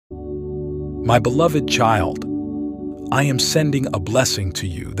My beloved child, I am sending a blessing to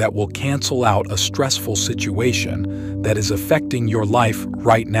you that will cancel out a stressful situation that is affecting your life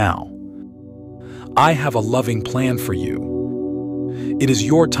right now. I have a loving plan for you. It is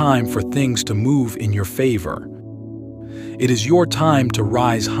your time for things to move in your favor. It is your time to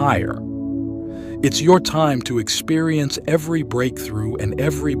rise higher. It's your time to experience every breakthrough and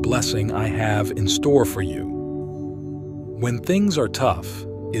every blessing I have in store for you. When things are tough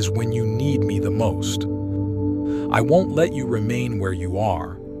is when you need me the most. I won't let you remain where you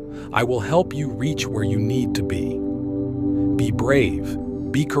are. I will help you reach where you need to be. Be brave,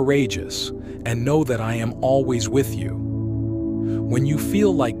 be courageous, and know that I am always with you. When you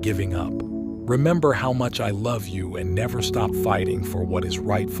feel like giving up, remember how much I love you and never stop fighting for what is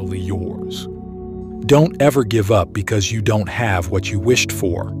rightfully yours. Don't ever give up because you don't have what you wished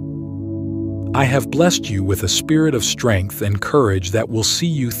for. I have blessed you with a spirit of strength and courage that will see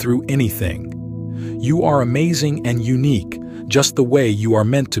you through anything. You are amazing and unique, just the way you are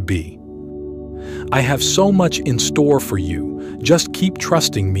meant to be. I have so much in store for you. Just keep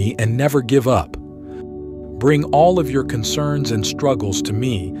trusting me and never give up. Bring all of your concerns and struggles to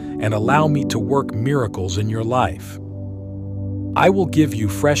me and allow me to work miracles in your life. I will give you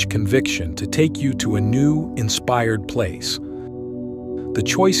fresh conviction to take you to a new, inspired place. The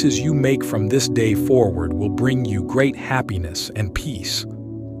choices you make from this day forward will bring you great happiness and peace.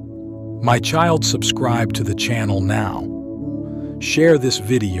 My child, subscribe to the channel now. Share this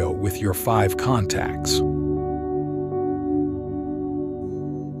video with your 5 contacts.